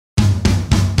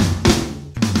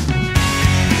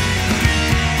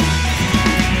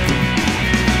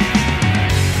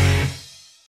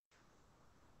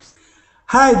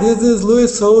Hi, this is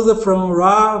Luis Souza from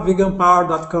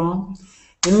rawveganpower.com,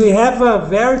 and we have a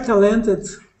very talented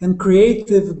and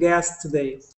creative guest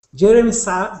today, Jeremy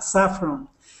Safron.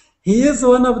 He is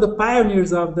one of the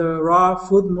pioneers of the raw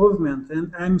food movement,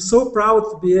 and I'm so proud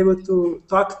to be able to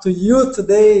talk to you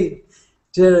today,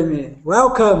 Jeremy.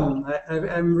 Welcome.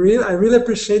 I really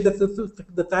appreciate that you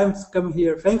took the time to come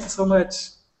here. Thank you so much.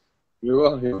 You're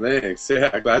welcome. Thanks.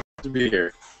 Yeah, glad to be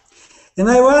here. And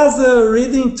I was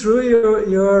reading through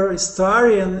your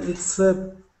story, and it's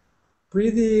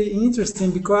pretty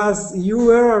interesting because you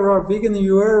were a raw vegan,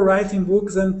 you were writing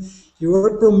books, and you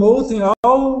were promoting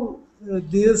all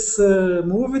this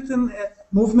movement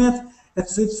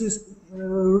at its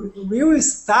really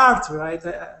start, right?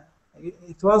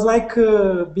 It was like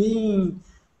being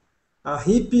a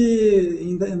hippie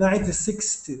in the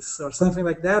 1960s or something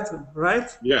like that,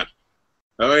 right? Yeah.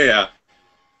 Oh, yeah.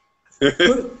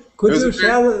 Could you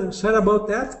share about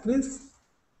that, please?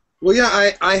 Well, yeah,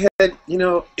 I had,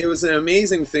 it was an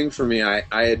amazing thing for me. I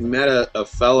had met a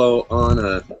fellow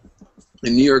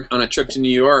in New York on a trip to New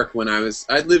York when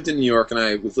I'd lived in New York and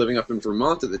I was living up in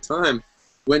Vermont at the time.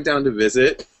 Went down to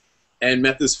visit and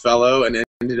met this fellow and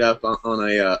ended up on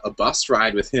a bus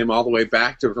ride with him all the way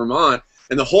back to Vermont.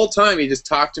 And the whole time he just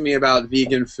talked to me about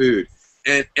vegan food.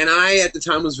 And I, at the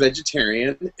time, was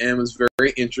vegetarian and was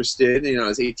very interested. I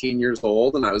was 18 years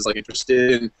old, and I was,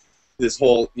 interested in this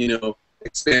whole,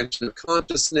 expansion of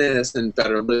consciousness and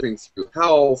better living through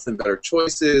health and better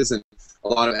choices. And a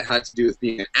lot of it had to do with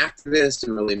being an activist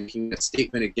and really making a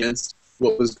statement against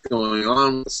what was going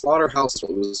on with the slaughterhouse,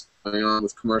 what was going on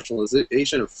with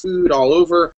commercialization of food all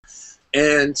over.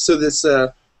 And so this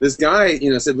guy,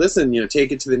 said, listen,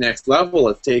 take it to the next level.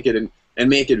 Let's take it and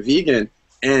make it vegan.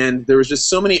 And there was just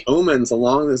so many omens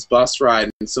along this bus ride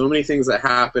and so many things that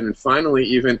happened. And finally,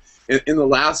 even in the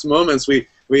last moments, we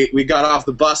got off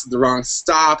the bus at the wrong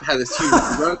stop, had this huge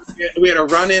run. We had a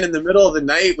run-in the middle of the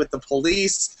night with the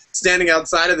police standing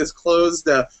outside of this closed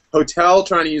hotel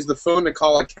trying to use the phone to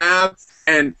call a cab.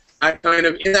 And I kind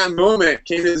of, in that moment,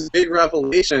 came to this big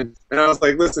revelation. And I was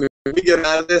like, listen, if we get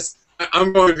out of this,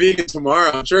 I'm going vegan tomorrow.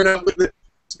 I'm sure enough, the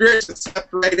spirits just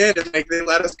stepped right in and they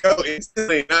let us go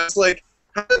instantly. And I was like,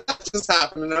 how did that just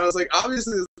happen? And I was like,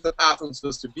 obviously this is the path I'm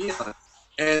supposed to be on.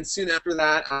 And soon after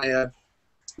that, I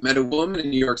met a woman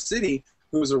in New York City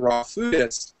who was a raw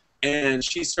foodist, and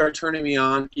she started turning me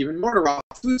on even more to raw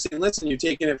food, saying, listen, you're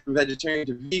taking it from vegetarian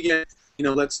to vegan,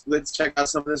 let's check out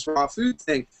some of this raw food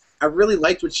thing. I really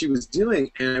liked what she was doing,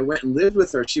 and I went and lived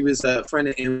with her. She was a friend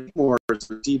of Andy Moore's,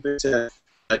 deep into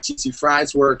T.C.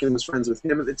 Fry's work, and was friends with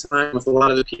him at the time, with a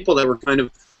lot of the people that were kind of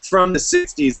from the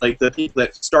 60s, like the people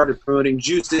that started promoting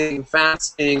juicing,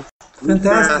 fasting.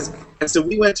 Fantastic. And so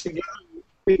we went together.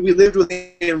 We lived with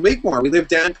Anne in Wakemore. We lived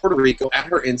down in Puerto Rico at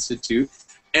her institute,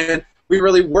 and we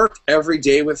really worked every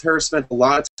day with her, spent a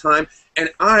lot of time.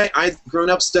 And I'd grown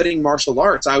up studying martial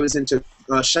arts. I was into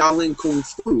Shaolin Kung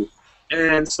Fu,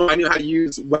 and so I knew how to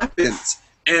use weapons.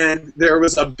 And there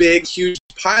was a big, huge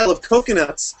pile of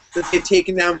coconuts that they'd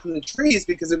taken down from the trees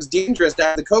because it was dangerous to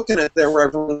have the coconut there where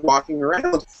everyone was walking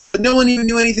around. But no one even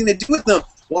knew anything to do with them.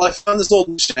 Well, I found this old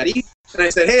machete, and I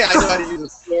said, hey, I know how to use a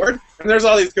sword. And there's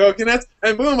all these coconuts.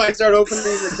 And boom, I started opening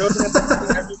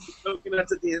the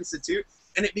coconuts at the Institute.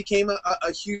 And it became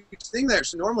a huge thing there.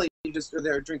 So normally you just are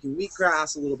there drinking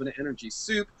wheatgrass, a little bit of energy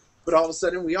soup. But all of a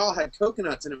sudden, we all had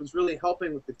coconuts, and it was really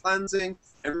helping with the cleansing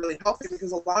and really helping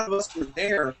because a lot of us were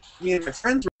there, me and my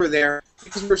friends were there,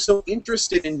 because we were so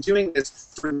interested in doing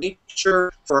this for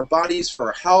nature, for our bodies, for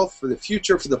our health, for the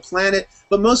future, for the planet.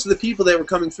 But most of the people that were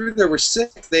coming through there were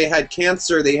sick. They had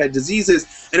cancer. They had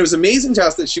diseases. And it was amazing to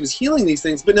us that she was healing these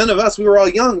things. But none of us, we were all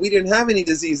young. We didn't have any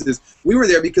diseases. We were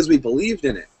there because we believed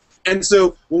in it. And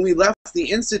so when we left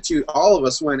the Institute, all of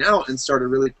us went out and started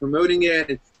really promoting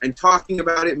it and talking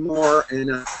about it more.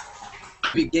 And I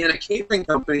began a catering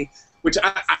company, which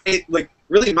I like,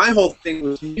 really my whole thing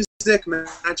was music,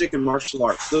 magic, and martial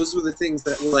arts. Those were the things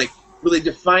that were like really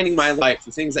defining my life,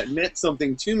 the things that meant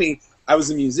something to me. I was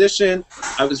a musician.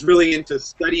 I was really into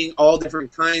studying all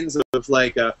different kinds of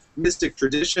mystic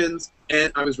traditions,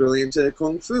 and I was really into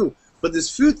Kung Fu. But this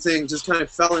food thing just kind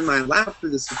of fell in my lap through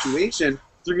the situation,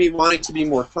 through me wanting to be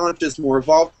more conscious, more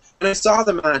evolved, and I saw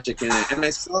the magic in it, and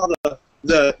I saw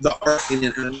the art in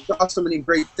it, and I saw so many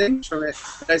great things from it,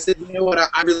 and I said, you know what,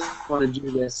 I really want to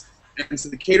do this. And so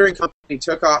the catering company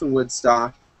took off in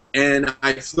Woodstock, and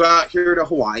I flew out here to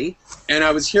Hawaii, and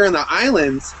I was here in the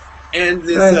islands, and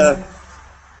this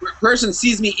person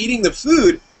sees me eating the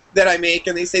food that I make,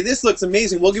 and they say, this looks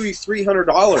amazing, we'll give you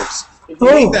 $300 if you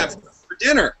make that for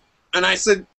dinner. And I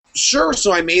said, sure.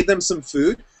 So I made them some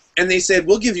food, and they said,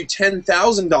 we'll give you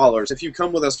 $10,000 if you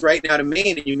come with us right now to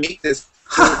Maine and you make this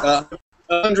for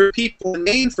 100 people in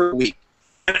Maine for a week.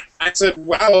 And I said,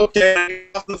 wow, okay. I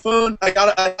got off the phone. I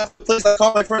left the place. I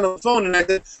called my friend on the phone, and I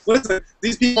said, listen,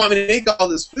 these people want me to make all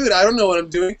this food. I don't know what I'm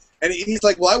doing. And he's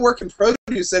like, well, I work in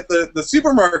produce at the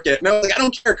supermarket. And I was like, I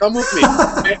don't care. Come with me. And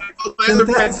I called my other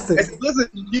friend. I said, listen,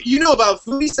 you know about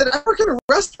food? He said, I work in a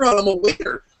restaurant. I'm a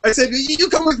waiter. I said, you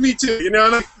come with me too. You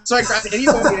know. And so I grabbed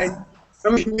anybody. I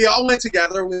mean, we all went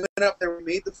together. We went up there. We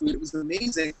made the food. It was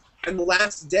amazing. And the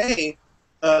last day,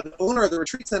 the owner of the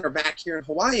retreat center back here in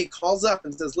Hawaii calls up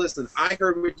and says, listen, I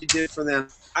heard what you did for them.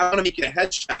 I want to make you a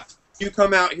head chef. You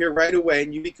come out here right away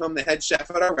and you become the head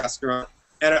chef at our restaurant,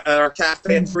 at our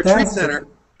cafe at the retreat center,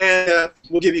 and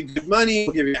we'll give you good money,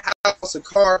 we'll give you a house, a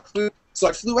car, food. So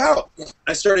I flew out.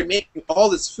 I started making all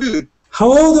this food. How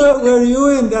old were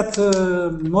you in that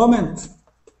moment?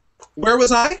 Where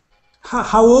was I?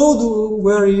 How old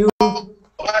were you?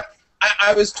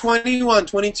 I was 21,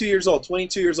 22 years old,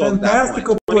 22 years old. Fantastic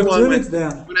opportunity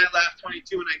then. When I left,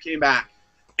 22 when I came back.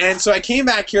 And so I came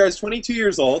back here, I was 22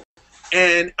 years old,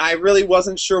 and I really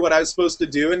wasn't sure what I was supposed to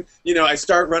do. And, you know, I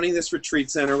start running this retreat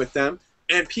center with them,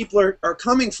 and people are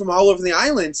coming from all over the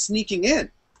island sneaking in.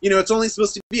 You know, it's only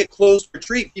supposed to be a closed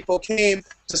retreat. People came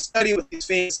to study with these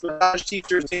famous massage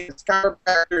teachers, famous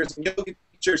chiropractors, and yoga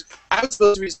teachers. I was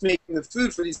supposed to be just making the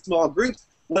food for these small groups.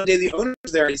 One day the owner's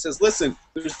there, he says, listen,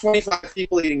 there's 25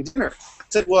 people eating dinner. I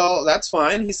said, well, that's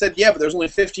fine. He said, yeah, but there's only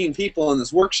 15 people in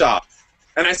this workshop.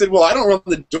 And I said, well, I don't run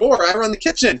the door, I run the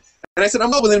kitchen. And I said, I'm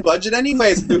not within budget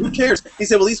anyways, who cares? He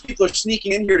said, well, these people are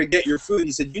sneaking in here to get your food.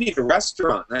 He said, you need a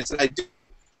restaurant. And I said, I do.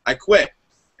 I quit.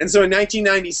 And so in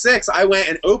 1996, I went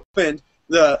and opened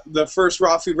the first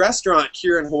raw food restaurant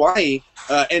here in Hawaii,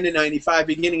 end of 95,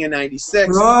 beginning of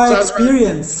 96. Raw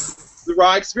experience. The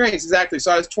raw experience, exactly.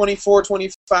 So I was 24,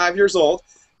 25 years old,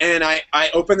 and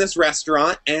I opened this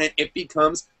restaurant, and it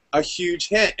becomes a huge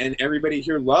hit, and everybody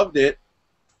here loved it.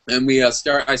 And I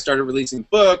started releasing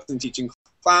books and teaching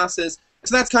classes.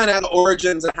 So that's kind of the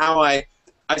origins of how I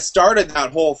started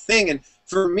that whole thing. And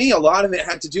for me, a lot of it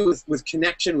had to do with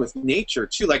connection with nature,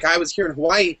 too. Like, I was here in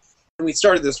Hawaii, and we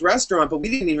started this restaurant, but we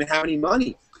didn't even have any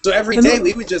money. So every day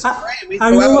we would just pray. And we'd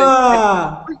go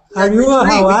out are you a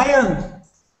Hawaiian?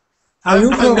 I'm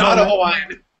not a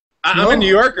Hawaiian. I'm a New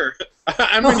Yorker.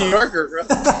 I'm a New Yorker.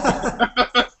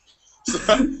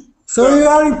 So you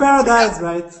are in paradise,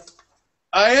 right?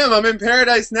 I am. I'm in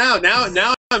paradise now.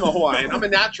 Now I'm a Hawaiian. I'm a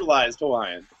naturalized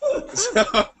Hawaiian.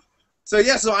 So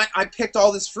I picked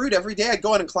all this fruit every day. I'd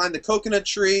go out and climb the coconut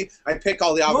tree. I'd pick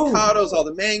all the avocados, all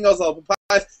the mangoes, all the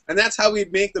papayas, and that's how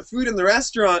we'd make the food in the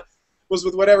restaurant, was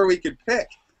with whatever we could pick.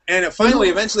 And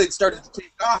eventually it started to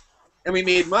take off. And we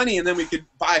made money, and then we could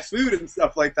buy food and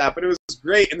stuff like that. But it was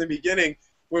great in the beginning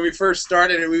when we first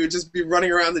started, and we would just be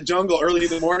running around the jungle early in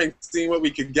the morning seeing what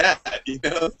we could get, you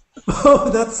know?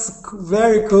 Oh, that's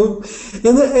very cool.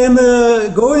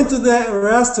 And going to the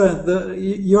restaurant,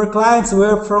 your clients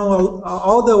were from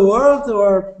all the world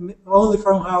or only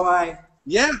from Hawaii?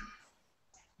 Yeah.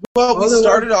 Well, we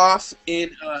started off in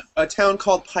a town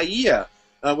called Paia.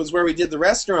 Was where we did the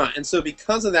restaurant, and so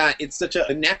because of that, it's such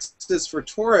a nexus for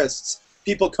tourists.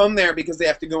 People come there because they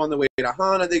have to go on the way to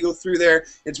Hana. They go through there.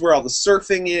 It's where all the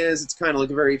surfing is. It's kind of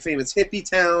like a very famous hippie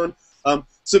town.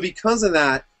 So because of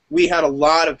that, we had a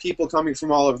lot of people coming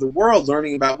from all over the world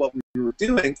learning about what we were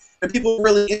doing, and people were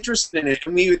really interested in it.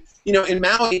 And we would, you know, in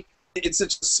Maui, it's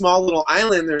such a small little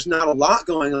island. There's not a lot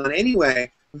going on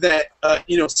anyway. That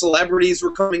you know, celebrities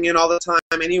were coming in all the time.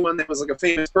 Anyone that was like a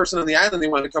famous person on the island, they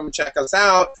wanted to come and check us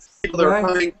out. People that were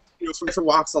coming, you know, from different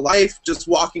walks of life, just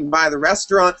walking by the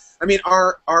restaurant. I mean,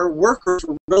 our workers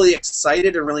were really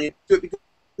excited and really into it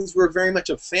because we're very much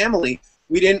a family.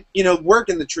 We didn't, you know, work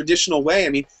in the traditional way. I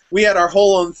mean, we had our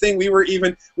whole own thing. We were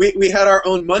even we had our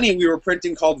own money we were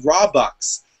printing called raw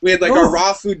bucks. We had like our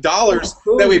raw food dollars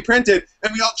that we printed,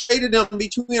 and we all traded them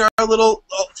between our little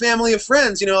family of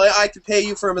friends. You know, I could pay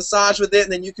you for a massage with it,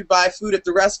 and then you could buy food at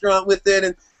the restaurant with it,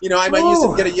 and you know, I might use it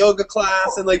to get a yoga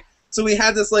class, and like, so we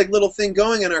had this like little thing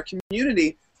going in our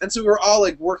community, and so we were all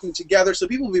like working together. So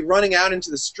people would be running out into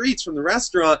the streets from the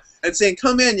restaurant and saying,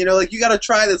 "Come in, you know, like you got to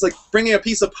try this." Like bringing a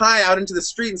piece of pie out into the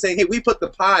street and saying, "Hey, we put the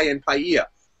pie in Paia."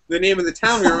 The name of the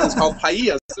town we were in is called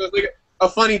Paia. So it's like a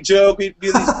funny joke. We'd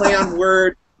do these play on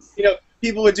words. You know,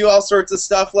 people would do all sorts of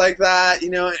stuff like that, you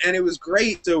know, and it was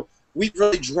great. So we'd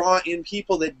really draw in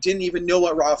people that didn't even know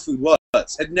what raw food was.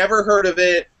 clueless, had never heard of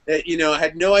it, you know,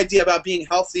 had no idea about being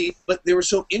healthy, but they were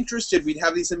so interested. We'd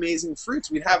have these amazing fruits.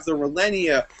 We'd have the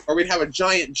Rolenia, or we'd have a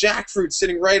giant jackfruit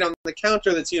sitting right on the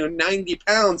counter that's, you know, 90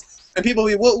 pounds. And people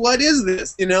would be, what is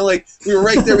this? You know, like, we were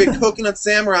right there with coconut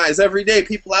samurais every day.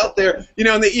 People out there, you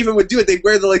know, and they even would do it. They'd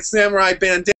wear the, like, samurai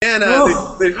bandana.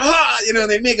 Oh. They'd you know,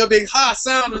 they'd make a big ha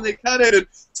sound when they cut it. And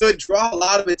so it'd draw a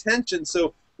lot of attention.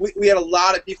 So we had a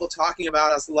lot of people talking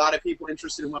about us, a lot of people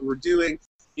interested in what we're doing.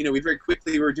 You know, we very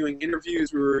quickly were doing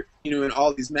interviews. We were, you know, in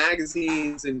all these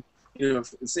magazines and, you know,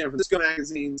 San Francisco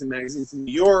magazines and magazines in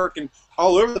New York and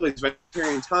all over the place,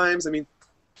 Vegetarian Times. I mean,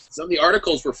 some of the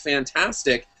articles were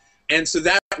fantastic. And so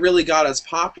that really got us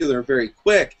popular very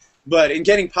quick. But in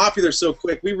getting popular so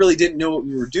quick, we really didn't know what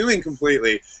we were doing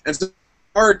completely. And so it's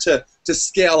hard to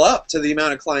scale up to the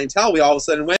amount of clientele. We all of a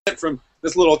sudden went from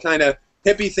this little kind of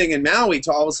hippie thing in Maui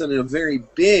to all of a sudden a very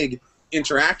big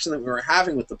interaction that we were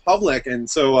having with the public. And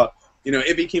so, you know,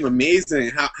 it became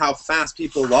amazing how fast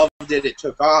people loved it. It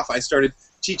took off. I started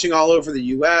teaching all over the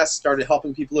U.S., started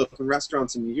helping people open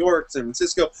restaurants in New York, San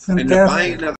Francisco, and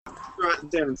buying another restaurant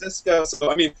in San Francisco. So,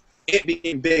 I mean, it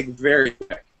became big very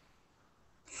quick.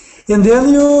 And then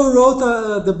you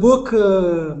wrote the book,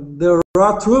 The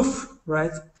Raw Truth,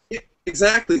 right? Yeah,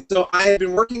 exactly. So I had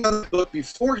been working on the book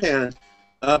beforehand,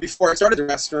 before I started the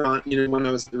restaurant, you know, when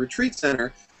I was at the retreat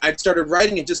center. I'd started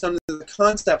writing it just under the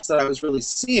concepts that I was really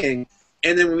seeing.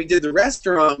 And then when we did the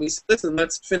restaurant, we said, listen,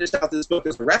 let's finish out this book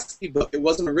as a recipe book. It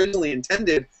wasn't originally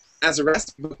intended as a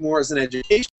recipe book, more as an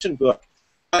education book.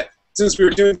 But since we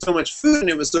were doing so much food and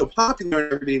it was so popular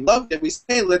and everybody loved it, we said,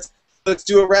 hey, let's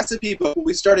do a recipe book. When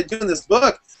we started doing this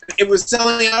book, it was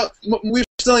selling out. We were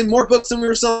selling more books than we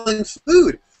were selling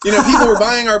food. You know, people were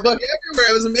buying our book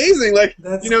everywhere. It was amazing. Like,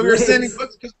 That's you know, we were great. sending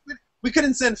books because we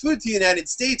couldn't send food to the United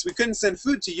States. We couldn't send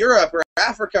food to Europe or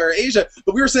Africa or Asia,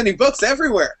 but we were sending books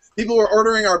everywhere. People were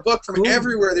ordering our book from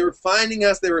everywhere. They were finding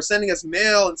us. They were sending us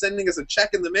mail and sending us a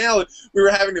check in the mail. And we were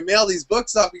having to mail these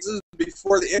books off because this was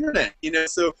before the internet, you know.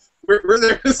 So we're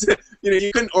there. You know,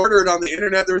 you couldn't order it on the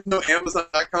internet. There was no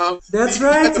Amazon.com. That's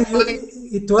right.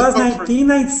 It was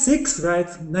 1996, right?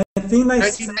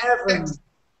 1997.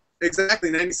 Exactly,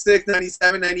 96,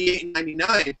 97, 98, and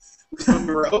 99 was when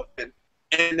we were open.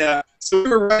 And so we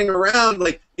were running around,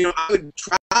 like, you know, I would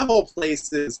travel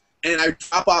places, and I would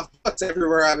drop off books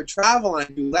everywhere I would travel, and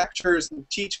I'd do lectures and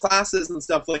teach classes and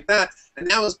stuff like that. And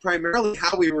that was primarily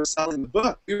how we were selling the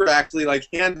book. We were actually, like,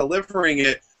 hand-delivering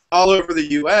it all over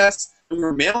the U.S., and we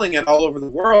were mailing it all over the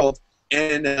world.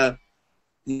 And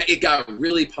it got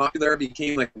really popular. It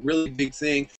became, like, a really big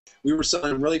thing. We were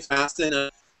selling really fast, and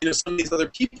you know, some of these other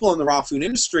people in the raw food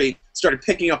industry started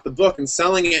picking up the book and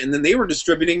selling it, and then they were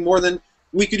distributing more than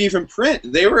we could even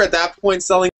print. They were at that point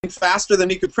selling faster than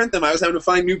we could print them. I was having to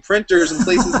find new printers and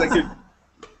places that could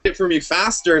print it for me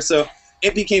faster. So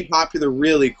it became popular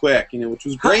really quick, you know, which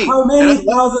was great. How many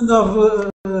thousands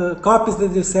of copies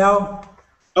did you sell?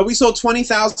 We sold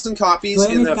 20,000 copies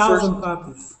in the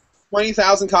first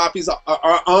 20,000 copies on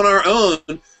our own,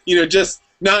 you know, just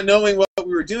not knowing what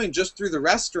we were doing, just through the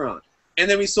restaurant. And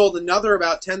then we sold another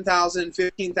about 10,000,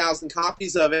 15,000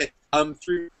 copies of it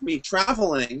through me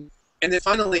traveling. And then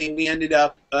finally, we ended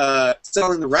up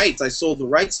selling the rights. I sold the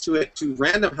rights to it to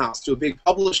Random House, to a big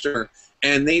publisher,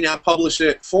 and they now publish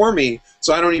it for me,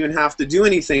 so I don't even have to do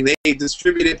anything. They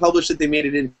distribute it, publish it, they made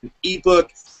it into an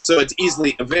ebook, so it's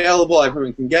easily available.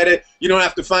 Everyone can get it. You don't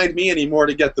have to find me anymore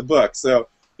to get the book. So,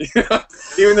 you know,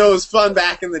 even though it was fun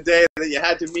back in the day that you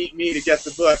had to meet me to get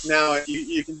the book, now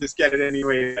you can just get it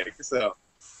anyway. So.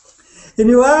 And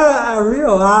you are a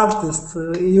real artist.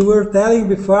 You were telling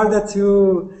before that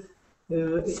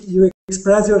you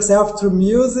express yourself through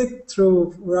music,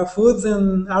 through raw foods,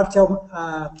 and martial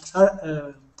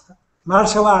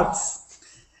arts.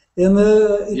 And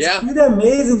it's pretty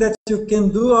amazing that you can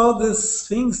do all these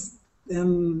things.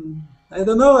 And I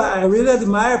don't know, I really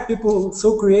admire people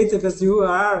so creative as you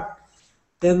are.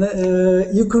 And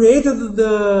you created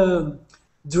the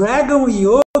Dragon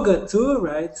Yoga too,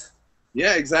 right?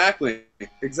 Yeah, exactly.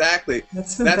 Exactly.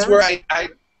 That's where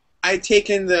I'd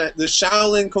taken the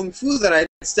Shaolin Kung Fu that I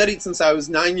studied since I was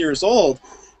 9 years old,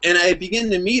 and I began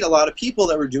to meet a lot of people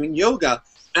that were doing yoga,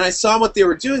 and I saw what they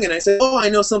were doing, and I said, oh, I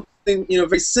know something, you know,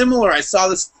 very similar. I saw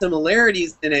the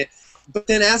similarities in it, but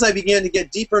then as I began to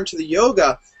get deeper into the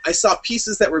yoga, I saw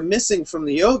pieces that were missing from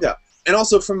the yoga, and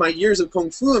also from my years of Kung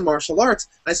Fu and martial arts.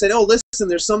 I said, oh, listen,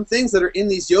 there's some things that are in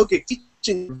these yogic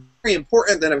teachings very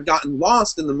important that have gotten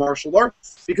lost in the martial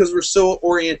arts because we're so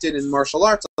oriented in martial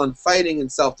arts on fighting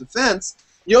and self-defense.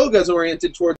 yoga is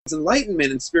oriented towards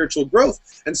enlightenment and spiritual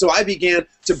growth. And so I began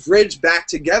to bridge back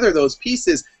together those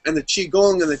pieces, and the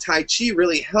Qigong and the Tai Chi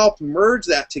really helped merge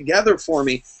that together for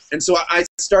me. And so I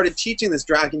started teaching this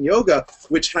dragon yoga,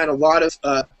 which had a lot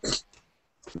of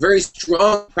very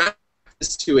strong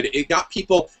practice to it. It got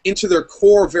people into their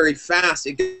core very fast.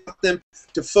 It got them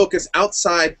to focus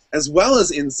outside as well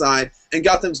as inside, and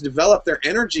got them to develop their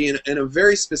energy in a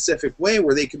very specific way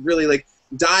where they could really like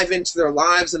dive into their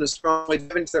lives in a strong way,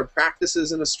 dive into their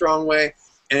practices in a strong way.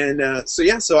 And so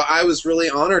yeah, so I was really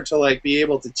honored to like be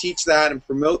able to teach that and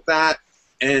promote that.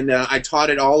 And I taught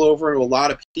it all over to a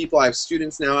lot of people. I have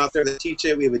students now out there that teach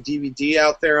it. We have a DVD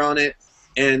out there on it.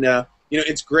 And you know,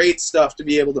 it's great stuff to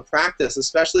be able to practice,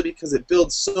 especially because it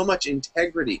builds so much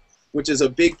integrity, which is a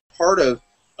big part of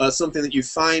something that you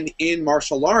find in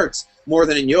martial arts more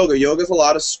than in yoga. Yoga is a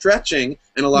lot of stretching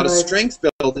and a lot of strength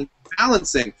building,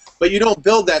 balancing, but you don't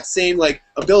build that same like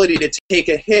ability to take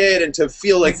a hit and to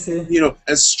feel like, you know,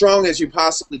 as strong as you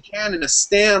possibly can in a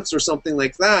stance or something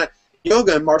like that.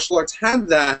 Yoga and martial arts had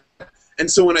that. And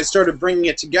so when I started bringing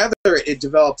it together, it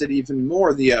developed it even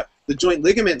more. The joint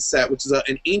ligament set, which is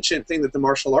an ancient thing that the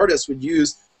martial artists would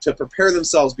use to prepare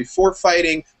themselves before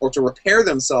fighting or to repair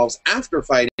themselves after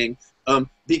fighting,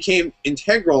 became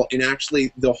integral in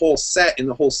actually the whole set and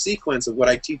the whole sequence of what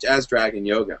I teach as Dragon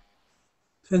Yoga.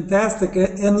 Fantastic.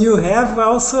 And you have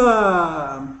also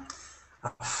a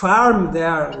farm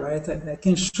there, right? I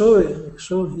can show it.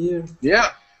 Show here.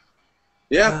 Yeah.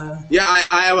 Yeah.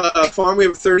 I have a farm. We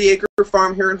have a 30-acre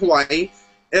farm here in Hawaii.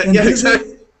 Yeah,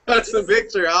 exactly. That's the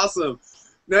picture. Awesome.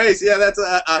 Nice. Yeah, that's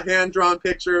a hand-drawn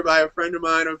picture by a friend of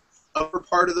mine of upper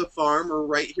part of the farm. We're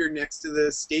right here next to the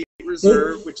state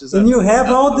reserve, which is. And you have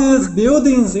all these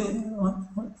buildings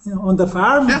on the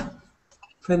farm. Yeah.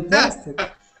 Fantastic.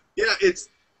 Yeah,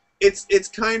 it's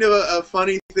kind of a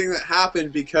funny thing that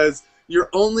happened because you're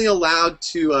only allowed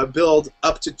to build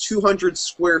up to 200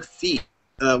 square feet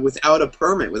without a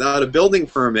permit, without a building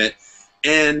permit.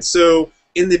 And so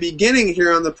in the beginning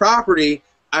here on the property,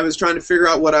 I was trying to figure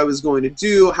out what I was going to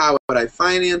do, how would I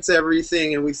finance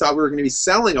everything, and we thought we were going to be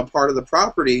selling a part of the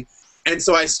property. And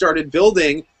so I started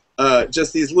building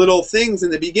just these little things in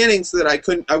the beginning so that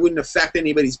I wouldn't affect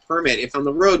anybody's permit. If on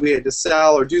the road we had to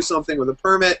sell or do something with a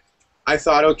permit, I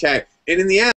thought, okay. And in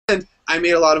the end, I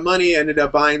made a lot of money, ended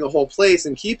up buying the whole place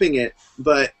and keeping it.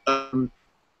 But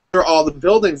are all the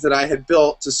buildings that I had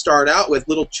built to start out with,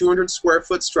 little 200 square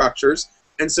foot structures.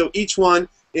 And so each one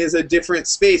is a different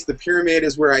space. The pyramid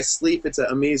is where I sleep. It's an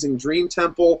amazing dream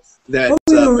temple that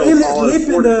you really sleep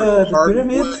in the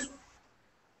pyramid?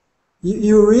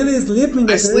 You really sleep in the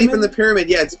pyramid? I sleep in the pyramid,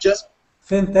 yeah. It's just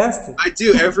fantastic. I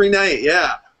do every night,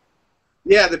 yeah.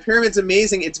 Yeah, the pyramid's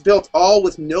amazing. It's built all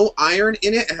with no iron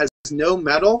in it. It has no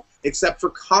metal except for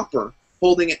copper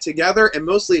holding it together, and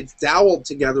mostly it's doweled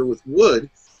together with wood,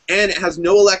 and it has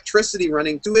no electricity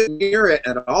running to it near it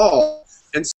at all.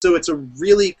 And so it's a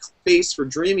really space for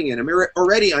dreaming in. I mean,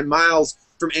 already I'm miles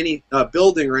from any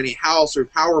building or any house or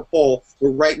power pole.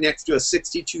 We're right next to a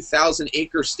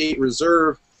 62,000-acre state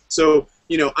reserve. So,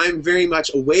 you know, I'm very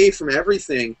much away from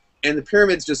everything. And the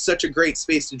pyramid's just such a great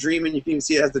space to dream in. You can even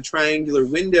see it has the triangular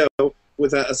window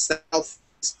with a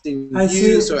south-facing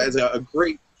view. So it has a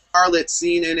great starlit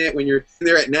scene in it. When you're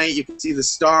there at night, you can see the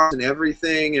stars and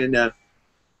everything. And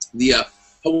the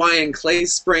Hawaiian clay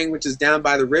spring, which is down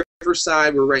by the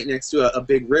riverside. We're right next to a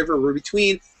big river. We're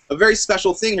between a very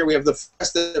special thing here. We have the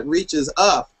forest that reaches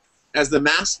up as the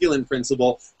masculine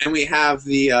principle, and we have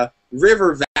the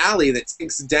river valley that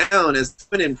sinks down as the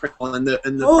feminine principle. And the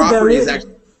property is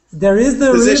actually there is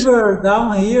the river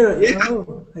down here. Yeah.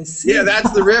 Oh, I see. Yeah,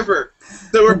 that's the river.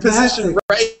 So we're positioned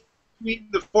right between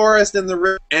the forest and the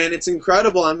river, and it's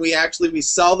incredible. And we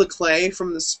sell the clay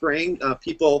from the spring.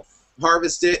 People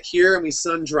harvest it here, and we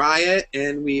sun dry it,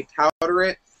 and we powder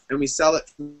it, and we sell it.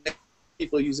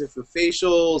 People use it for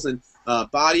facials and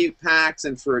body packs,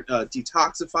 and for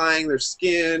detoxifying their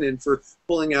skin, and for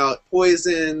pulling out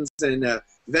poisons and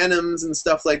venoms and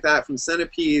stuff like that from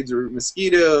centipedes or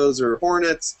mosquitoes or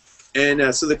hornets.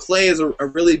 And so the clay is a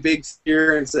really big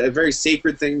here, and it's a very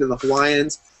sacred thing to the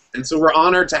Hawaiians. And so we're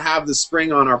honored to have the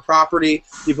spring on our property.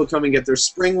 People come and get their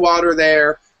spring water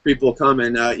there. People come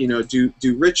and do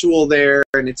ritual there,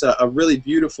 and it's a really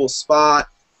beautiful spot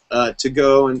to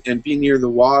go and be near the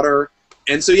water.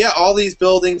 And so yeah, all these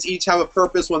buildings each have a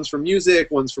purpose. One's for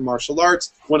music, one's for martial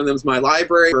arts. One of them is my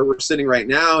library, where we're sitting right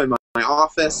now in my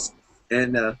office.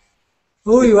 And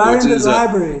oh, you are in the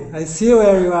library. I see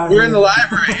where you are. We're in the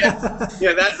library. Yeah,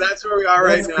 yeah, that's where we are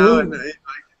right now. Cool. And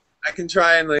I can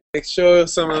try and like show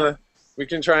some of the. We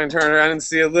can try and turn around and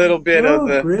see a little bit of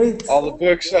the great. all the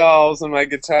bookshelves and my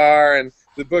guitar and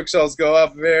the bookshelves go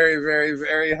up very, very,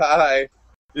 very high.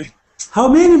 How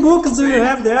many books do you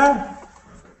have there?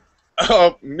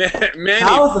 Oh, many,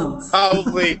 Thousands.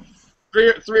 probably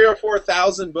three or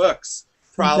 4,000 books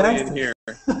probably Fantastic. in here.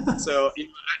 So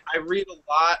I read a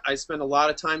lot. I spend a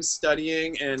lot of time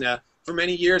studying, and for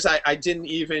many years I didn't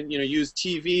even use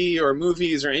TV or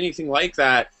movies or anything like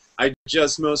that. I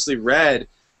just mostly read,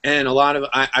 and a lot of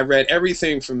I read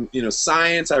everything from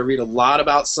science. I read a lot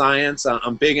about science.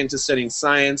 I'm big into studying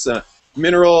science,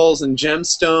 minerals and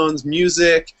gemstones,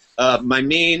 music.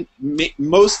 Most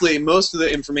of the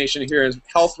information here is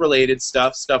health-related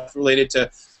stuff related to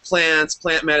plants,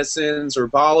 plant medicines,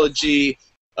 herbology,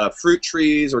 fruit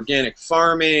trees, organic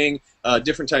farming,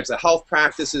 different types of health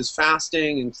practices,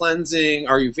 fasting and cleansing,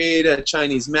 Ayurveda,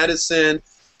 Chinese medicine,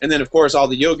 and then of course all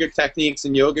the yogic techniques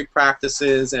and yogic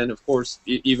practices, and of course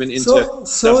even into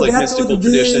stuff like mystical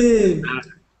tradition.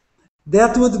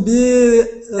 That would be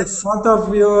a sort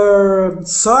of your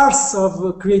source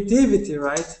of creativity,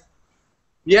 right?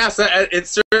 Yes,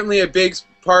 it's certainly a big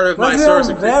part of my But source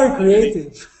you of are very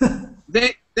creativity.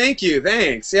 creative. Thank you,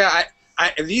 thanks. Yeah,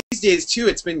 these days too,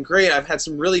 it's been great. I've had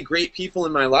some really great people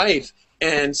in my life,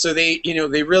 and so they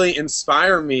really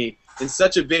inspire me in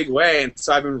such a big way. And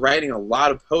so I've been writing a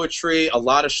lot of poetry, a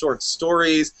lot of short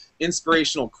stories,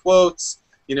 inspirational quotes.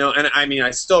 And I mean,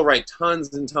 I still write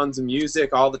tons and tons of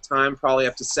music all the time, probably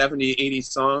up to 70, 80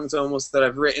 songs almost that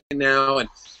I've written now. And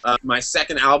my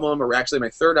second album, or actually my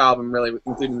third album, really,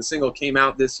 including the single, came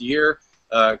out this year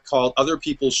called Other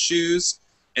People's Shoes.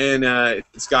 And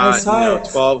it's got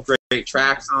 12 great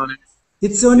tracks on it.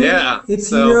 It's on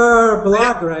your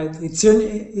blog, right?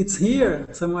 It's here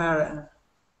somewhere.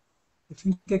 I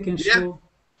think I can show.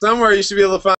 Somewhere you should be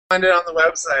able to find it on the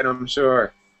website, I'm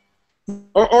sure.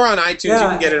 Or on iTunes. You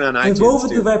can get it on iTunes. Evolve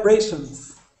the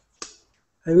Vibrations.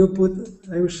 I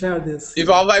will share this.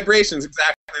 Evolve Vibrations,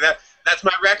 exactly. That's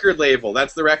my record label.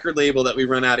 That's the record label that we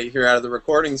run out of the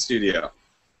recording studio.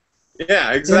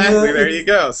 Yeah, exactly. There you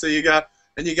go. So you got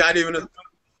even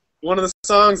one of the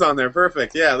songs on there.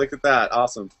 Perfect. Yeah, look at that.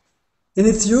 Awesome. And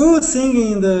it's you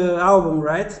singing the album,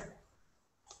 right?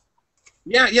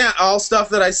 Yeah, all stuff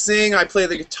that I sing. I play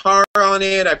the guitar on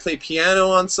it. I play piano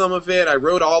on some of it. I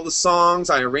wrote all the songs.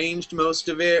 I arranged most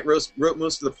of it. Wrote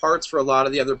most of the parts for a lot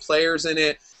of the other players in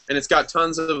it. And it's got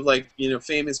tons of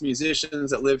famous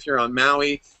musicians that live here on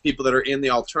Maui, people that are in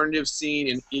the alternative scene,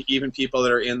 and even people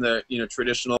that are in the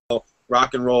traditional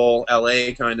rock and roll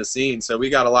LA kind of scene. So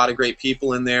we got a lot of great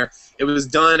people in there. It was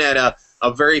done at a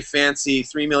very fancy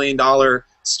 $3 million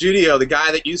studio. The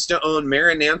guy that used to own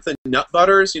Maranatha Nut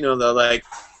Butters, the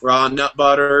raw nut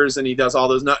butters, and he does all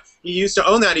those he used to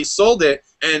own that. He sold it,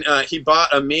 and he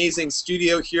bought an amazing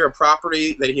studio here, a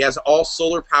property that he has all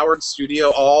solar powered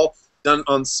studio, all done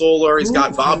on solar. He's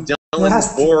got Bob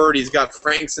Dylan's board. He's got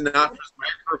Frank Sinatra's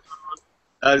microphone.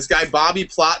 This guy Bobby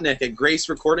Plotnick at Grace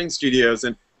Recording Studios,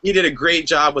 and he did a great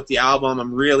job with the album.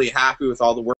 I'm really happy with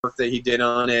all the work that he did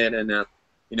on it, and it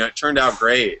turned out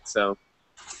great. So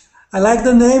I like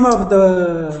the name of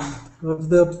the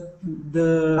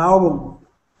album,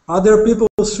 Other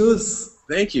People's Shoes.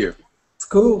 Thank you. It's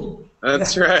cool.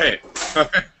 That's right.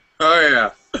 Oh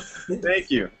yeah. Thank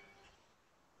you.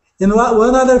 And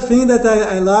one other thing that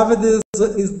I love is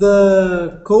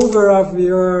the cover of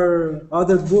your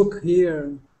other book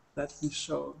here. Let me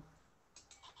show.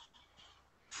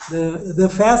 The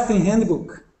fasting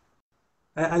handbook.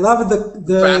 I love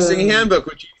the fasting handbook.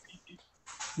 Which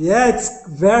yeah, it's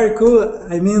very cool.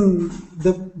 I mean,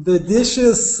 the dish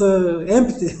is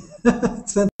empty.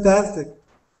 It's fantastic.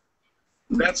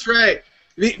 That's right.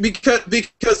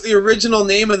 Because the original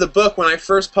name of the book, when I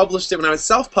first published it, when I was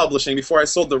self-publishing, before I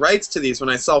sold the rights to these, when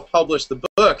I self-published the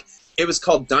book, it was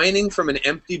called Dining from an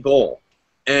Empty Bowl.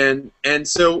 And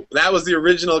so that was the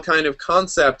original kind of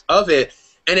concept of it.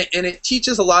 And it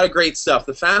teaches a lot of great stuff.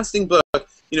 The fasting book,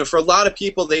 for a lot of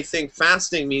people, they think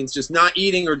fasting means just not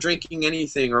eating or drinking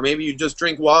anything, or maybe you just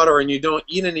drink water and you don't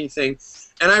eat anything.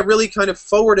 And I really kind of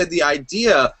forwarded the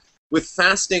idea with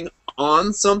fasting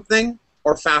on something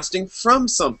or fasting from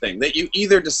something, that you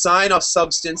either decide a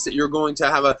substance that you're going to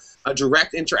have a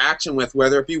direct interaction with,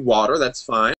 whether it be water, that's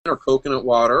fine, or coconut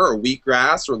water, or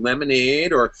wheatgrass, or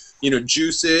lemonade, or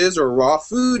juices, or raw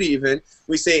food even.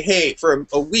 We say, hey, for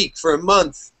a week, for a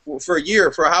month, for a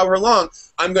year, for however long,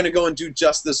 I'm going to go and do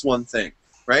just this one thing,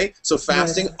 right? So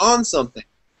fasting on something.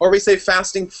 Or we say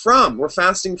fasting from. We're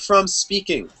fasting from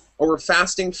speaking. Or we're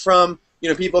fasting from,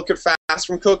 people could fast fast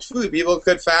from cooked food. People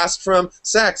could fast from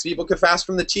sex. People could fast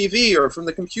from the TV or from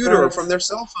the computer or from their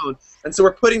cell phone. And so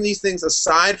we're putting these things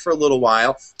aside for a little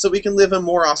while so we can live a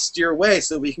more austere way,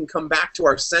 so we can come back to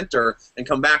our center and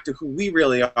come back to who we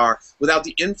really are without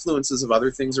the influences of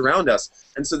other things around us.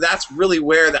 And so that's really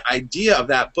where the idea of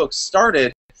that book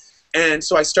started. And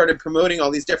so I started promoting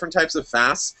all these different types of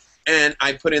fasts. And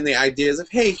I put in the ideas of,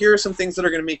 hey, here are some things that are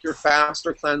going to make your fast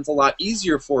or cleanse a lot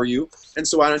easier for you. And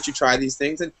so why don't you try these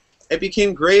things? And it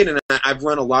became great. And I've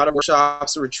run a lot of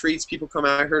workshops and retreats. People come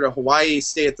out here to Hawaii,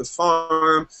 stay at the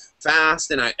farm,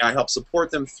 fast, and I help support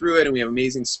them through it. And we have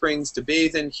amazing springs to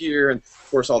bathe in here. And,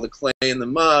 of course, all the clay and the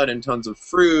mud and tons of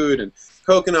fruit and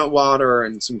coconut water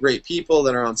and some great people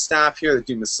that are on staff here that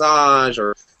do massage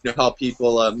or help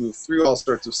people move through all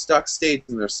sorts of stuck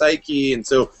states in their psyche. And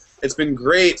so it's been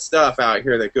great stuff out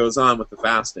here that goes on with the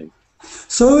fasting.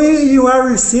 So you are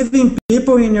receiving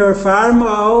people in your farm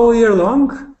all year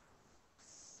long?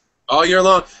 All year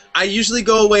long. I usually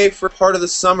go away for part of the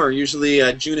summer. Usually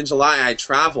June and July I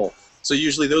travel. So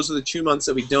usually those are the 2 months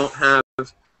that we don't have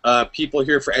people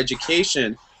here for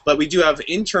education. But we do have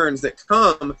interns that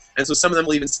come, and so some of them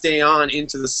will even stay on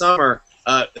into the summer.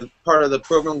 Part of the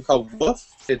program called WOOF.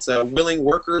 It's Willing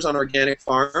Workers on Organic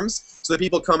Farms. So the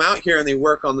people come out here and they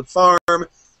work on the farm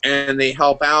and they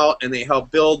help out and they help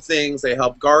build things, they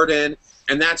help garden,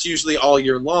 and that's usually all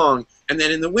year long. And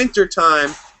then in the winter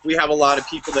time, we have a lot of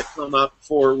people that come up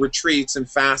for retreats and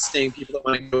fasting, people that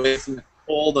want to go away from the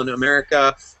cold in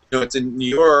America. It's in New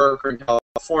York or in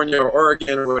California or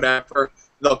Oregon or whatever.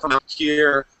 They'll come out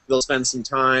here, they'll spend some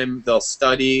time, they'll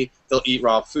study, they'll eat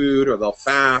raw food, or they'll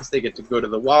fast. They get to go to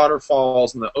the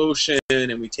waterfalls and the ocean,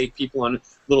 and we take people on a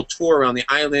little tour around the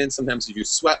island. Sometimes we do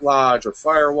sweat lodge or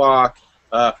fire walk.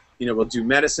 We'll do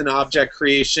medicine object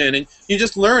creation, and you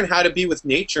just learn how to be with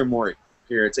nature more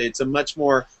here. It's a much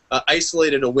more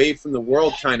isolated, away from the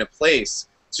world kind of place,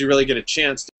 so you really get a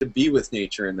chance to be with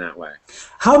nature in that way.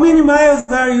 How many miles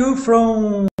are you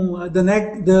from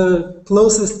the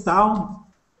closest town?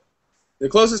 The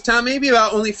closest town, maybe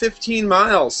about only 15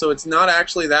 miles, so it's not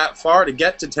actually that far to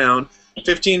get to town.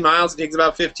 15 miles, it takes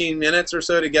about 15 minutes or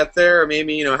so to get there, or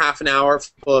maybe half an hour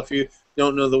if you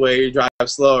don't know the way, you drive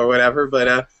slow or whatever.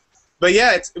 But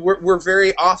yeah, we're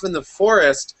very off in the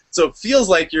forest, so it feels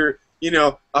like you're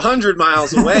 100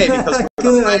 miles away because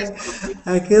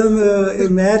I can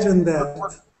imagine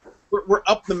that. We're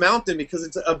up the mountain because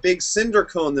it's a big cinder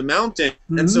cone, the mountain,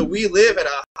 and so we live at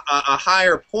a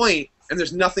higher point. And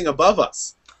there's nothing above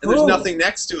us, and there's nothing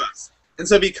next to us, and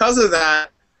so because of that,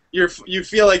 you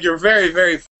feel like you're very,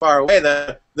 very far away.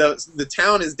 The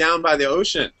town is down by the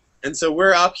ocean, and so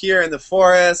we're up here in the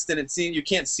forest, and you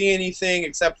can't see anything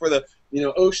except for the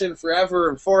ocean forever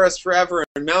and forest forever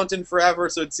and mountain forever.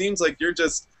 So it seems like you're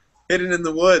just hidden in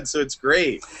the woods. So it's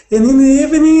great. And in the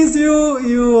evenings,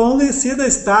 you only see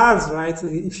the stars, right?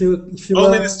 If you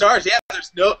only the stars, yeah.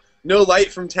 There's no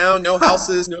light from town, no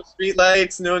houses, no street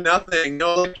lights, no nothing,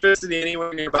 no electricity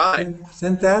anywhere nearby.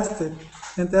 Fantastic,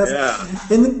 fantastic.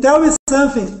 Yeah. And tell me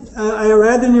something. I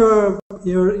read in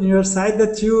your site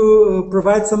that you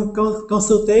provide some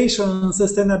consultation on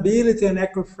sustainability and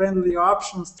eco-friendly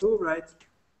options too, right?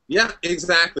 Yeah,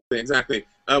 exactly.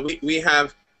 We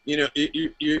have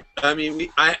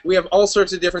we have all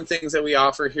sorts of different things that we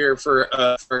offer here for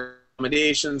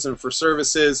accommodations and for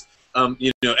services.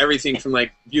 Everything from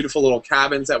like beautiful little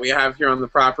cabins that we have here on the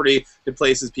property to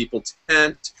places people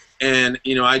tent. And,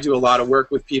 I do a lot of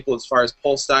work with people as far as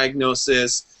pulse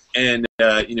diagnosis and,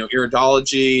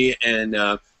 iridology and,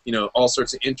 all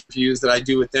sorts of interviews that I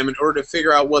do with them in order to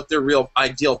figure out what their real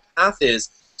ideal path is,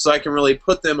 so I can really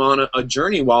put them on a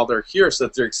journey while they're here, so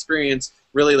that their experience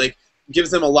really gives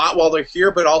them a lot while they're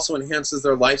here, but also enhances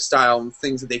their lifestyle and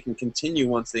things that they can continue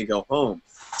once they go home.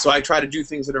 So I try to do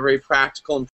things that are very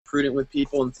practical and prudent with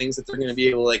people, and things that they're going to be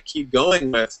able to keep going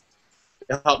with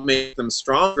to help make them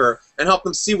stronger and help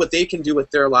them see what they can do with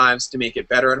their lives to make it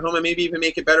better at home, and maybe even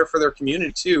make it better for their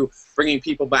community too, bringing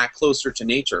people back closer to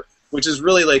nature, which is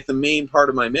really the main part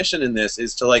of my mission in this,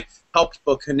 is to help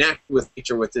people connect with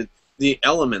nature, with the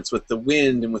elements, with the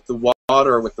wind and with the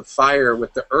water, with the fire,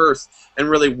 with the earth, and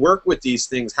really work with these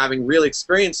things, having real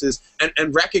experiences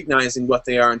and recognizing what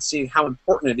they are and seeing how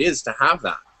important it is to have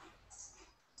that.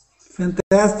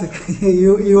 Fantastic.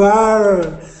 You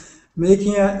are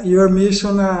making your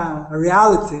mission a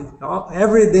reality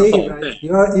every day, right?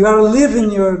 You are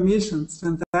living your mission. It's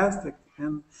fantastic.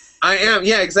 And I am,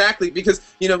 yeah, exactly, because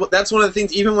that's one of the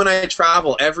things. Even when I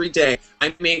travel every day,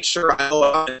 I make sure I go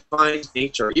out and find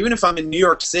nature. Even if I'm in New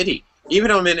York City, Even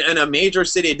if I'm in a major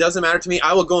city, it doesn't matter to me.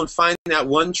 I will go and find that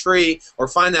one tree or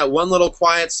find that one little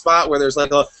quiet spot where there's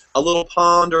like a little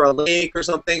pond or a lake or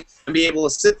something and be able to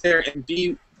sit there and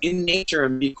be in nature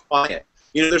and be quiet.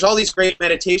 You know, there's all these great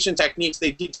meditation techniques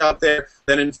they teach out there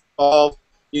that involve,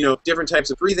 you know, different types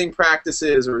of breathing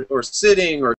practices or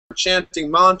sitting or chanting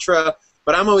mantra.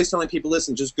 But I'm always telling people,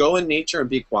 listen, just go in nature and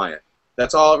be quiet.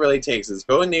 That's all it really takes is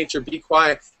go in nature, be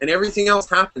quiet, and everything else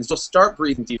happens. You'll start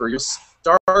breathing deeper. You'll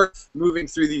start moving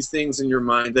through these things in your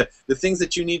mind. The things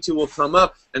that you need to will come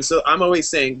up. And so I'm always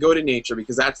saying go to nature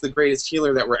because that's the greatest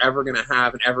healer that we're ever going to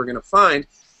have and ever going to find.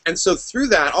 And so through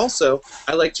that also,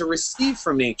 I like to receive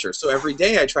from nature. So every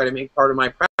day I try to make part of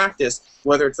my practice,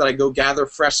 whether it's that I go gather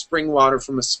fresh spring water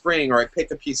from a spring, or I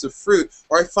pick a piece of fruit,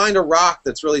 or I find a rock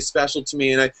that's really special to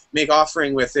me and I make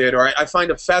offering with it, or I find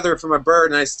a feather from a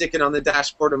bird and I stick it on the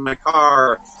dashboard of my car.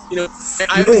 Or, you know,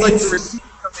 I always like to receive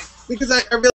something because I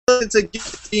realize it's a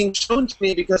gift being shown to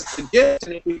me because it's a gift,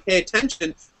 and if we pay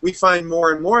attention, we find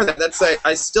more and more of that. That's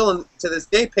I still, to this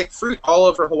day, pick fruit all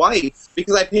over Hawaii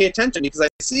because I pay attention, because I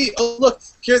see, oh, look,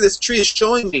 here this tree is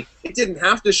showing me. It didn't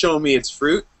have to show me its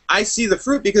fruit. I see the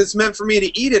fruit because it's meant for me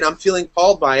to eat it. I'm feeling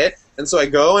called by it, and so I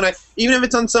go, and even if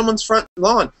it's on someone's front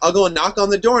lawn, I'll go and knock on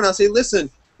the door, and I'll say, listen,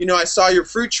 you know, I saw your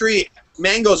fruit tree.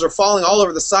 Mangoes are falling all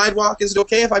over the sidewalk. Is it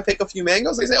okay if I pick a few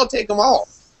mangoes? They say, I'll take them all.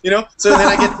 You know, so then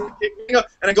I get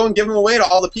and I go and give them away to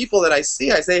all the people that I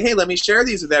see. I say, hey, let me share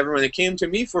these with everyone. It came to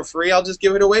me for free. I'll just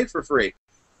give it away for free.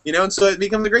 You know, and so it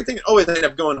becomes a great thing. Always end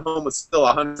up going home with still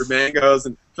 100 mangoes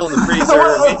and filling the freezer.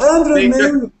 100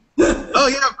 mangoes. Oh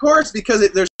yeah, of course, because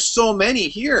there's so many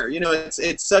here. You know,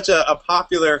 it's such a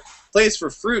popular place for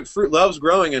fruit. Fruit loves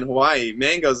growing in Hawaii.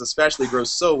 Mangoes especially grow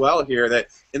so well here that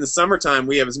in the summertime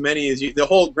we have as many as the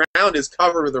whole ground is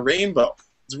covered with a rainbow.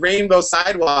 Rainbow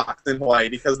sidewalks in Hawaii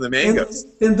because of the mangoes.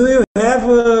 And do you have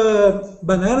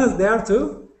bananas there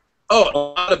too? Oh, a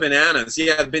lot of bananas.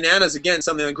 Yeah, bananas, again,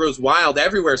 something that grows wild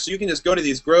everywhere. So you can just go to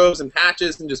these groves and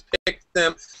patches and just pick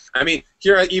them. I mean,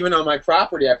 here, even on my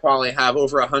property, I probably have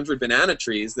over 100 banana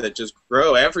trees that just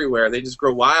grow everywhere. They just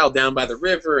grow wild down by the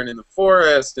river and in the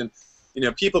forest. And, you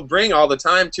know, people bring all the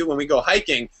time, too, when we go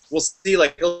hiking. We'll see,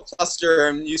 like, a little cluster,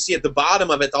 and you see at the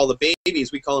bottom of it all the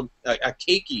babies. We call them a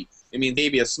keiki. I mean,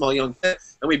 baby, a small young pet.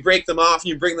 And we break them off, and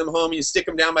you bring them home, and you stick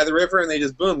them down by the river, and they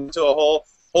just, boom, to a whole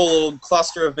little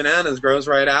cluster of bananas grows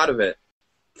right out of it.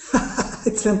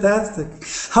 It's fantastic.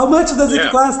 How much does it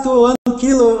cost to 1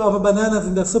 kilo of bananas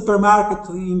in the supermarket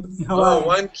in Hawaii? Oh,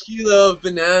 1 kilo of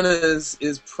bananas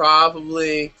is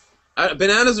probably...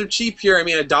 bananas are cheap here. I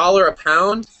mean, $1 a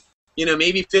pound. You know,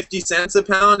 maybe 50 cents a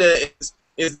pound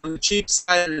is on the cheap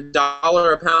side, and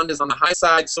 $1 a pound is on the high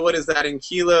side. So what is that in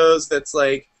kilos? That's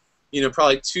like, you know,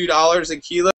 probably $2 a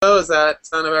kilo. Does that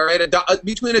sound about right?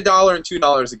 Between $1 and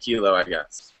 $2 a kilo, I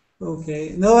guess.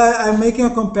 Okay. No, I'm making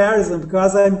a comparison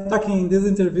because I'm talking in these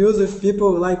interviews with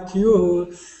people like you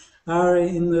who are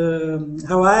in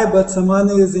Hawaii, but someone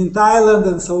is in Thailand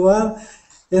and so on.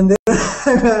 And then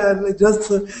I'm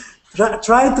just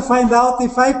trying to find out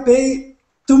if I pay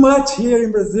too much here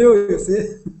in Brazil, you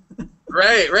see.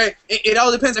 Right. It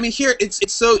all depends. I mean, here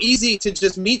it's so easy to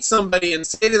just meet somebody and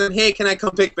say to them, hey, can I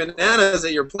come pick bananas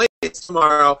at your place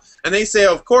tomorrow? And they say,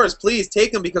 of course, please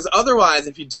take them, because otherwise,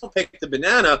 if you don't pick the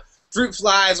banana, fruit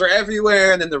flies are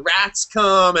everywhere, and then the rats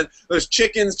come, and there's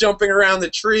chickens jumping around the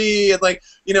tree, and like,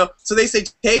 you know, so they say,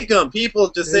 take them. People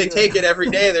just say, take it every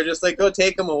day. They're just like, go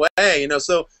take them away, you know,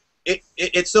 so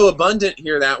it's so abundant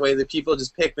here that way that people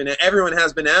just pick banana. Everyone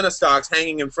has banana stalks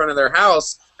hanging in front of their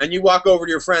house, and you walk over to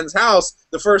your friend's house,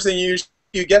 the first thing you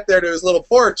get there to his little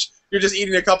porch, you're just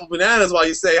eating a couple bananas while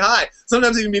you say hi.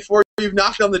 Sometimes even before you've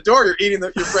knocked on the door, you're eating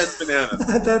your friend's bananas.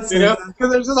 That's you know, because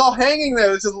they're just all hanging there.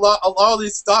 There's just all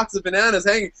these stalks of bananas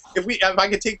hanging. If I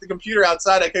could take the computer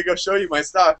outside, I could go show you my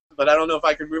stock, but I don't know if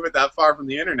I could move it that far from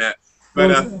the internet.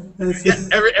 But yeah,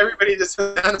 everybody just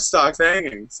has banana stalks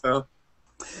hanging. So.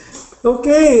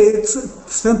 Okay,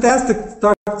 it's fantastic to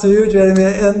talk to you, Jeremy,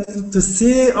 and to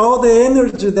see all the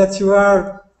energy that you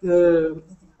are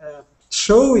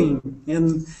showing,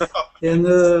 and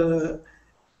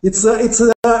it's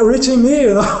reaching me.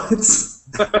 You know,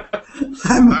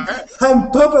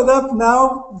 I'm pumped up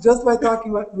now just by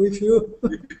talking with you.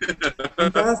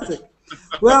 Fantastic.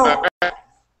 Well,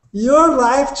 your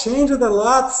life changed a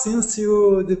lot since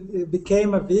you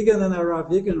became a vegan and a raw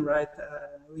vegan, right?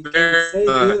 We can say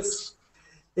this.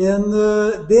 And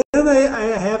then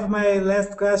I have my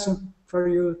last question for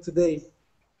you today.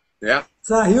 Yeah.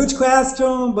 It's a huge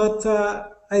question, but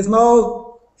a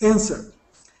small answer.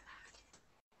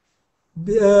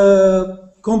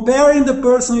 Comparing the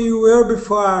person you were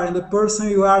before and the person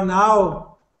you are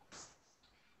now,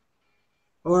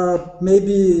 or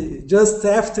maybe just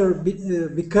after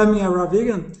becoming a raw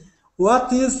vegan,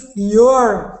 what is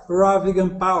your raw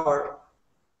vegan power?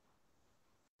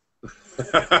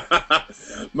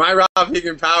 My raw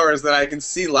vegan power is that I can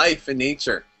see life in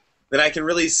nature, that I can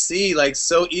really see like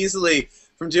so easily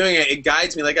from doing it. It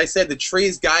guides me. Like I said, the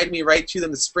trees guide me right to them.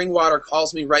 The spring water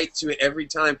calls me right to it every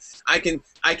time. I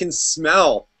can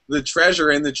smell the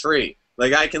treasure in the tree.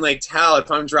 Like I can like tell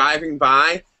if I'm driving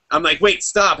by, I'm like, wait,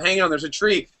 stop, hang on, there's a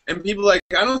tree. And people are like,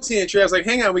 I don't see any tree. I was like,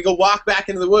 hang on, we go walk back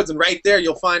into the woods, and right there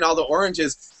you'll find all the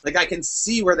oranges. Like I can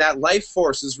see where that life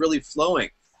force is really flowing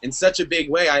in such a big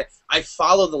way. I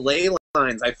follow the ley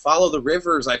lines, I follow the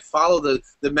rivers, I follow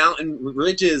the mountain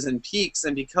ridges and peaks,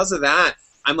 and because of that,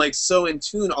 I'm like so in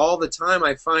tune all the time.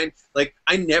 I find like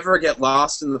I never get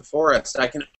lost in the forest. I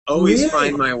can always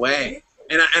find my way.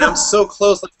 And I'm so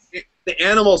close. Like, the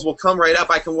animals will come right up.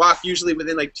 I can walk usually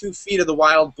within like 2 feet of the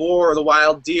wild boar or the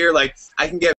wild deer. Like I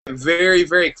can get very,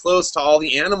 very close to all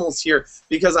the animals here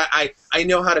because I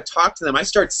know how to talk to them. I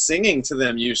start singing to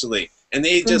them usually, and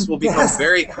they just will become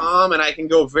very calm, and I can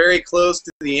go very close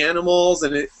to the animals,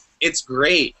 and it's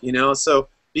great, you know. So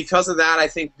because of that, I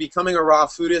think becoming a raw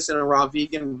foodist and a raw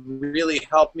vegan really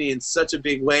helped me in such a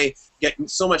big way, get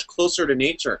so much closer to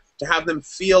nature, to have them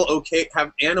feel okay,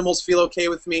 have animals feel okay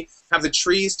with me, have the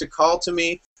trees to call to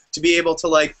me, to be able to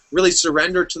like really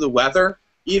surrender to the weather,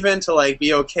 even to like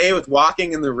be okay with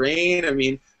walking in the rain. I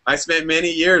mean, I spent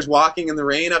many years walking in the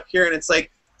rain up here, and it's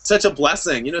like such a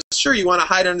blessing. You know, sure, you want to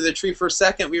hide under the tree for a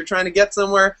second, but you're trying to get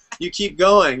somewhere, you keep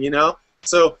going, you know.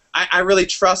 So I really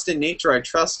trust in nature. I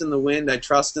trust in the wind. I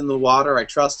trust in the water. I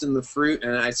trust in the fruit,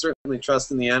 and I certainly trust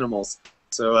in the animals.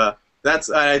 So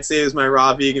that's, I'd say, is my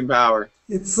raw vegan power.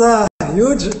 It's a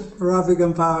huge raw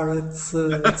vegan power. It's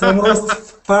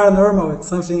almost paranormal. It's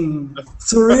something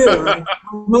surreal, right?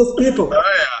 For most people.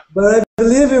 Oh, yeah. But I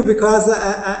believe you because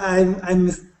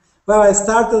I'm well. I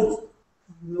started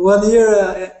 1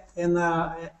 year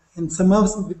in some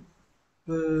months.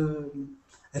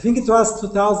 I think it was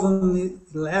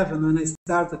 2011 when I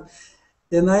started,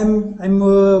 and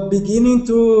I'm beginning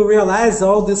to realize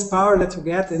all this power that you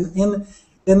get, and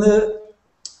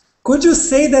could you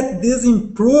say that this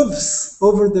improves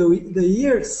over the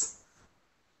years?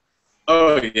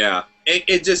 Oh yeah,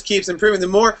 it just keeps improving. The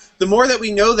more that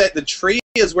we know that the tree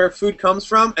is where food comes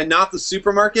from and not the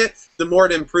supermarket, the more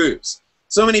it improves.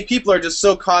 So many people are just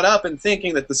so caught up in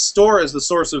thinking that the store is the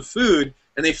source of food,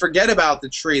 and they forget about the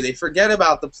tree. They forget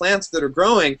about the plants that are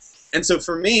growing. And so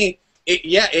for me,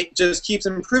 it just keeps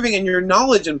improving, and your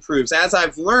knowledge improves. As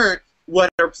I've learned what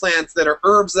are plants that are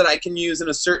herbs that I can use in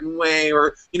a certain way,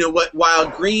 or you know what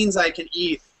wild greens I can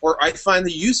eat, or I find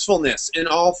the usefulness in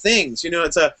all things. You know,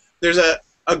 there's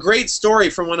a great story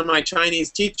from one of my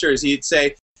Chinese teachers. He'd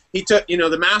say, he took, you know,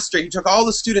 the master, he took all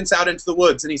the students out into the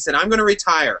woods, and he said, I'm going to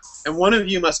retire, and one of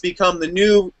you must become the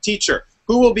new teacher.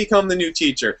 Who will become the new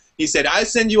teacher? He said, I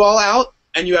send you all out,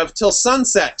 and you have till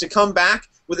sunset to come back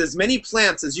with as many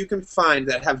plants as you can find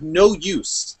that have no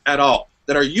use at all,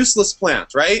 that are useless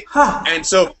plants, right? Huh. And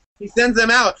so he sends them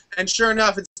out, and sure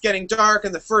enough, it's getting dark,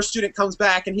 and the first student comes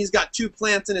back, and he's got 2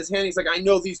 plants in his hand. He's like, I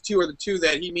know these 2 are the 2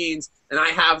 that he means, and I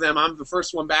have them. I'm the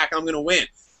first one back. I'm going to win.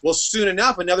 Well, soon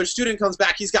enough, another student comes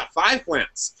back. He's got 5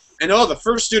 plants. And oh, the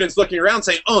first student's looking around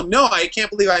saying, oh no, I can't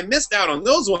believe I missed out on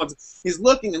those ones. He's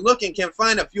looking and looking, can't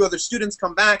find a few other students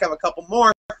come back, have a couple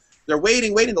more. They're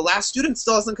waiting. The last student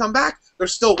still hasn't come back. They're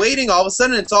still waiting. All of a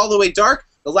sudden, it's all the way dark.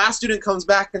 The last student comes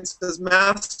back and says,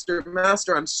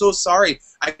 Master, I'm so sorry.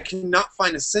 I cannot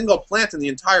find a single plant in the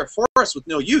entire forest with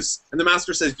no use. And the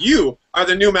master says, you are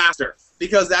the new master.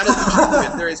 Because that is the truth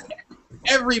of it. There is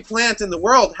every plant in the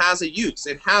world has a use.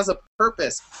 It has a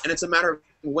purpose. And it's a matter of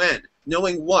when,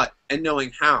 knowing what, and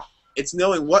knowing how. It's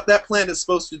knowing what that plant is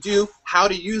supposed to do, how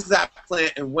to use that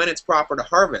plant, and when it's proper to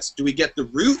harvest. Do we get the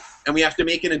root, and we have to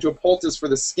make it into a poultice for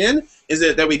the skin? Is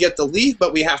it that we get the leaf,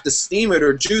 but we have to steam it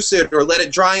or juice it or let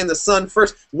it dry in the sun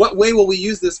first? What way will we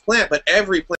use this plant? But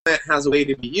every plant has a way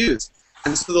to be used.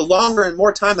 And so the longer and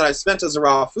more time that I've spent as a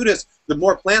raw foodist, the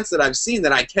more plants that I've seen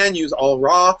that I can use all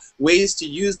raw, ways to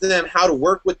use them, how to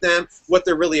work with them, what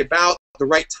they're really about, the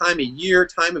right time of year,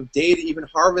 time of day to even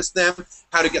harvest them,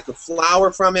 how to get the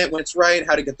flower from it when it's right,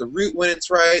 how to get the root when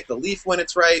it's right, the leaf when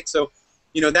it's right. So,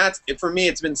 you know, that's, for me,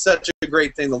 it's been such a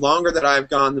great thing. The longer that I've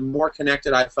gone, the more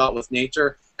connected I've felt with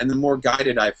nature and the more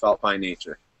guided I've felt by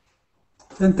nature.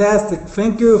 Fantastic.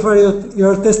 Thank you for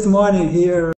your testimony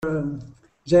here,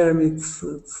 Jeremy. It's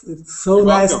so You're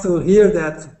nice welcome. to hear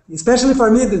that, especially for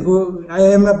me, who I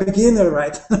am a beginner,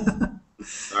 right?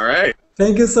 All right.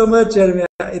 Thank you so much, Jeremy.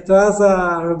 It was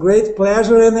a great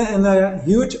pleasure and a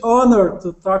huge honor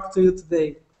to talk to you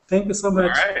today. Thank you so All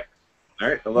much. right. All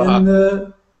right. Aloha.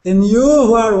 And you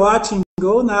who are watching,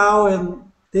 go now and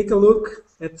take a look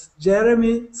at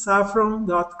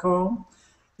jeremysafron.com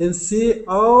and see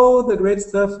all the great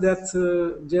stuff that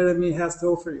Jeremy has to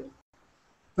offer you.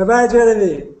 Bye-bye,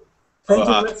 Jeremy. Thank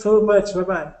Aloha. you so much.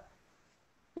 Bye-bye.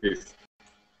 Peace.